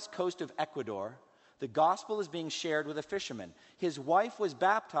northwest coast of Ecuador, the gospel is being shared with a fisherman. His wife was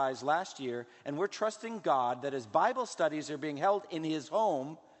baptized last year, and we're trusting God that as Bible studies are being held in his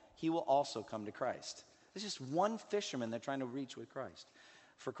home, he will also come to Christ. There's just one fisherman they're trying to reach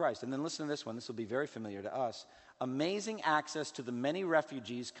for Christ. And then listen to this one. This will be very familiar to us. Amazing access to the many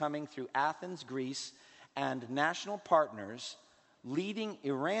refugees coming through Athens, Greece, and national partners, leading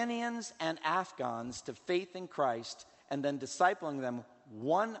Iranians and Afghans to faith in Christ, and then discipling them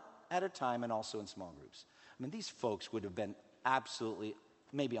one at a time and also in small groups. I mean, these folks would have been absolutely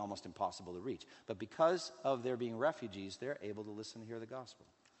maybe almost impossible to reach. But because of their being refugees, they're able to listen and hear the gospel.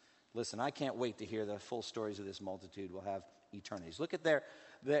 Listen, I can't wait to hear the full stories of this multitude. We'll have eternities. Look at their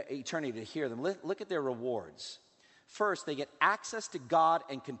eternity to hear them. Look at their rewards. First, they get access to God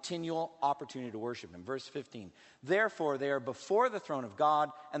and continual opportunity to worship Him. Verse 15, therefore they are before the throne of God,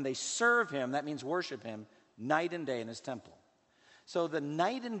 and they serve Him, that means worship Him, night and day in His temple. So the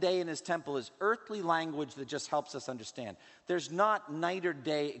night and day in His temple is earthly language that just helps us understand. There's not night or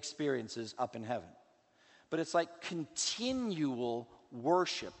day experiences up in heaven. But it's like continual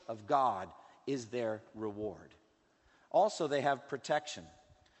worship of God is their reward. Also, they have protection.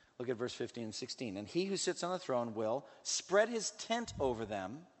 Look at verse 15 and 16. And He who sits on the throne will spread His tent over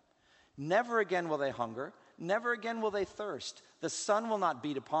them. Never again will they hunger. Never again will they thirst. The sun will not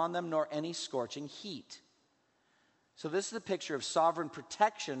beat upon them, nor any scorching heat. So this is a picture of sovereign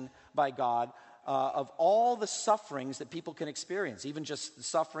protection by God of all the sufferings that people can experience, even just the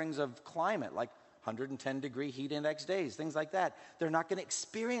sufferings of climate, like 110-degree heat index days, things like that. They're not going to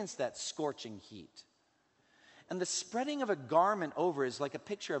experience that scorching heat. And the spreading of a garment over is like a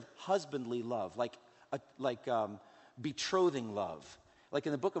picture of husbandly love, like betrothing love. Like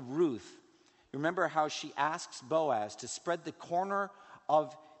in the book of Ruth, you remember how she asks Boaz to spread the corner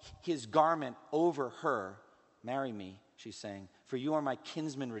of his garment over her. Marry me, she's saying, for you are my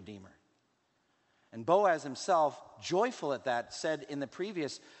kinsman redeemer. And Boaz himself, joyful at that, said in the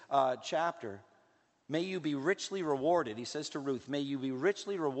previous chapter, may you be richly rewarded. He says to Ruth, may you be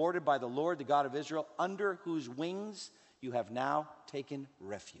richly rewarded by the Lord, the God of Israel, under whose wings you have now taken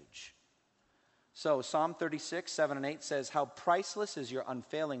refuge. So Psalm 36, 7 and 8 says, how priceless is your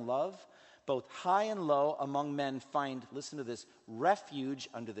unfailing love. Both high and low among men find, listen to this, refuge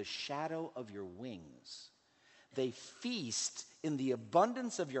under the shadow of your wings. They feast in the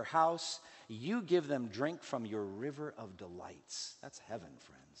abundance of your house. You give them drink from your river of delights. That's heaven,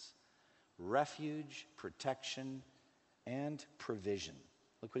 friends. Refuge, protection, and provision.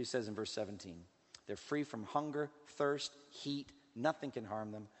 Look what he says in verse 17. They're free from hunger, thirst, heat. Nothing can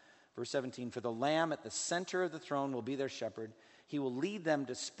harm them. Verse 17, for the Lamb at the center of the throne will be their shepherd. He will lead them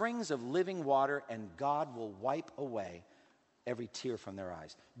to springs of living water, and God will wipe away every tear from their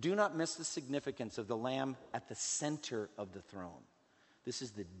eyes. Do not miss the significance of the Lamb at the center of the throne. This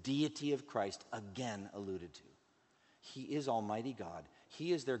is the deity of Christ again alluded to. He is Almighty God.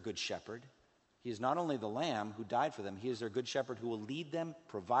 He is their good shepherd. He is not only the Lamb who died for them, He is their good shepherd who will lead them,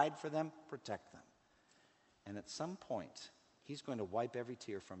 provide for them, protect them. And at some point, He's going to wipe every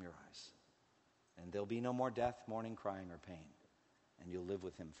tear from your eyes. And there'll be no more death, mourning, crying, or pain. And you'll live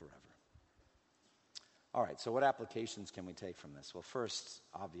with Him forever. All right, so what applications can we take from this? Well, first,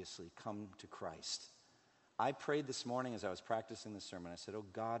 obviously, come to Christ. I prayed this morning as I was practicing the sermon. I said, oh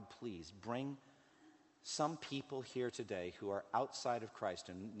God, please bring some people here today who are outside of Christ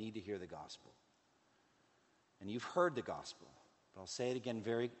and need to hear the gospel. And you've heard the gospel, but I'll say it again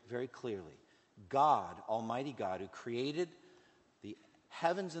very, very clearly. God, Almighty God, who created the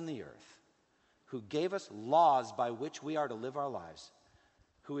heavens and the earth, who gave us laws by which we are to live our lives,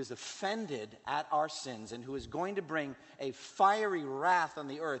 who is offended at our sins and who is going to bring a fiery wrath on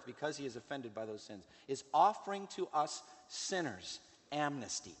the earth because He is offended by those sins, is offering to us sinners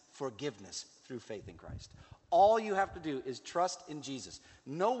amnesty, forgiveness through faith in Christ. All you have to do is trust in Jesus.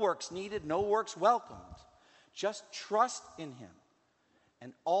 No works needed, no works welcomed. Just trust in Him,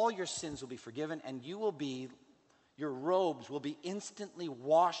 and all your sins will be forgiven, and your robes will be instantly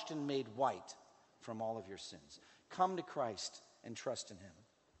washed and made white from all of your sins. Come to Christ and trust in Him.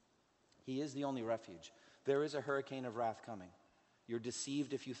 He is the only refuge. There is a hurricane of wrath coming. You're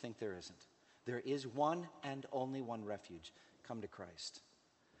deceived if you think there isn't. There is one and only one refuge. Come to Christ.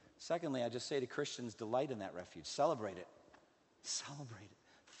 Secondly, I just say to Christians, delight in that refuge. Celebrate it. Celebrate it.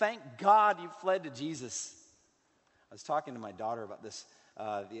 Thank God you fled to Jesus. I was talking to my daughter about this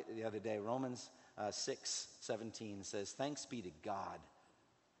the other day. Romans 6:17 says, thanks be to God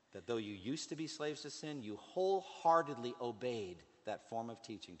that though you used to be slaves to sin, you wholeheartedly obeyed that form of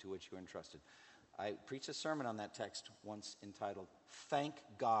teaching to which you were entrusted. I preached a sermon on that text once entitled, Thank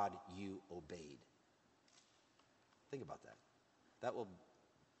God You Obeyed. Think about that. That will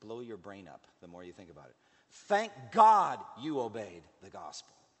blow your brain up the more you think about it. Thank God you obeyed the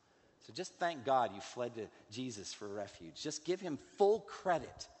gospel. So just thank God you fled to Jesus for refuge. Just give Him full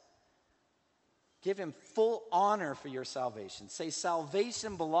credit. Give Him full honor for your salvation. Say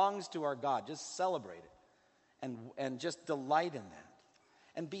salvation belongs to our God. Just celebrate it. And just delight in that.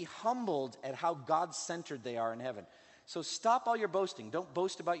 And be humbled at how God-centered they are in heaven. So stop all your boasting. Don't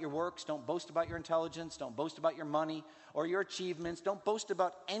boast about your works. Don't boast about your intelligence. Don't boast about your money or your achievements. Don't boast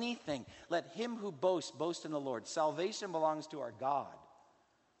about anything. Let him who boasts boast in the Lord. Salvation belongs to our God.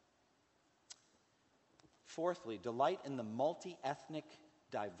 Fourthly, delight in the multi-ethnic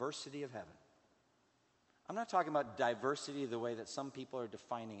diversity of heaven. I'm not talking about diversity the way that some people are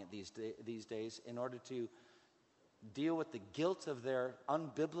defining it these days in order to deal with the guilt of their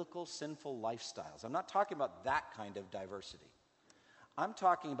unbiblical, sinful lifestyles. I'm not talking about that kind of diversity. I'm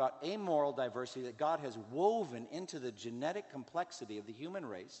talking about amoral diversity that God has woven into the genetic complexity of the human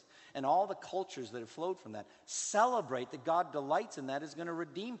race and all the cultures that have flowed from that. Celebrate that God delights in that, is going to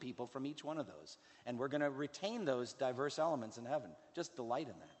redeem people from each one of those. And we're going to retain those diverse elements in heaven. Just delight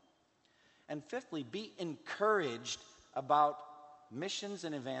in that. And fifthly, be encouraged about missions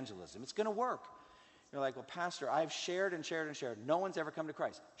and evangelism. It's going to work. You're like, well, Pastor, I've shared and shared and shared. No one's ever come to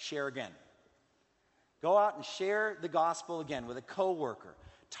Christ. Share again. Go out and share the gospel again with a coworker.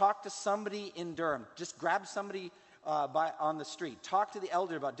 Talk to somebody in Durham. Just grab somebody on the street. Talk to the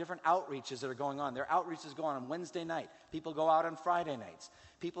elder about different outreaches that are going on. Their outreaches go on Wednesday night. People go out on Friday nights.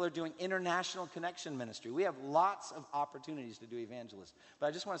 People are doing international connection ministry. We have lots of opportunities to do evangelism. But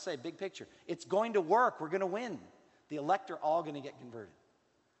I just want to say, big picture, it's going to work. We're going to win. The elect are all going to get converted.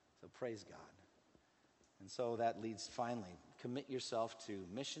 So praise God. And so that leads, finally, commit yourself to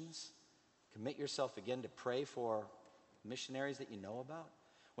missions. Commit yourself again to pray for missionaries that you know about.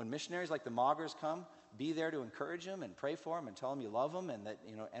 When missionaries like the Moggers come, be there to encourage them and pray for them and tell them you love them and that,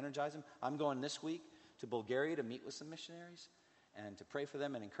 energize them. I'm going this week to Bulgaria to meet with some missionaries and to pray for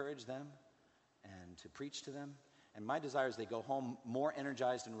them and encourage them and to preach to them. And my desire is they go home more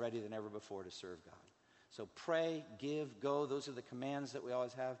energized and ready than ever before to serve God. So pray, give, go. Those are the commands that we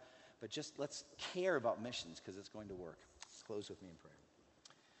always have. But just let's care about missions because it's going to work. Close with me in prayer.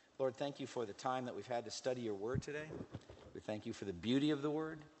 Lord, thank you for the time that we've had to study your word today. We thank you for the beauty of the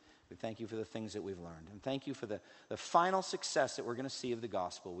word. We thank you for the things that we've learned. And thank you for the final success that we're going to see of the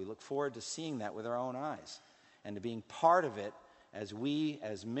gospel. We look forward to seeing that with our own eyes and to being part of it as we,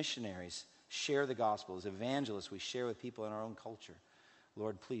 as missionaries, share the gospel. As evangelists, we share with people in our own culture.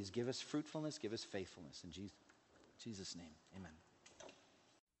 Lord, please give us fruitfulness, give us faithfulness. In Jesus' name, amen.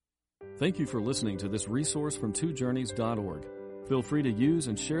 Thank you for listening to this resource from twojourneys.org. Feel free to use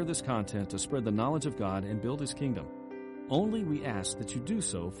and share this content to spread the knowledge of God and build His kingdom. Only we ask that you do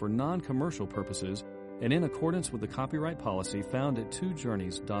so for non-commercial purposes and in accordance with the copyright policy found at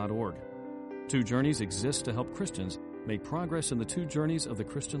twojourneys.org. Two Journeys exists to help Christians make progress in the two journeys of the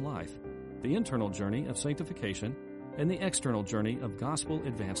Christian life, the internal journey of sanctification and the external journey of gospel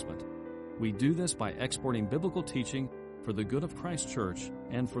advancement. We do this by exporting biblical teaching for the good of Christ's church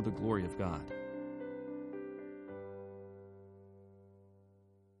and for the glory of God.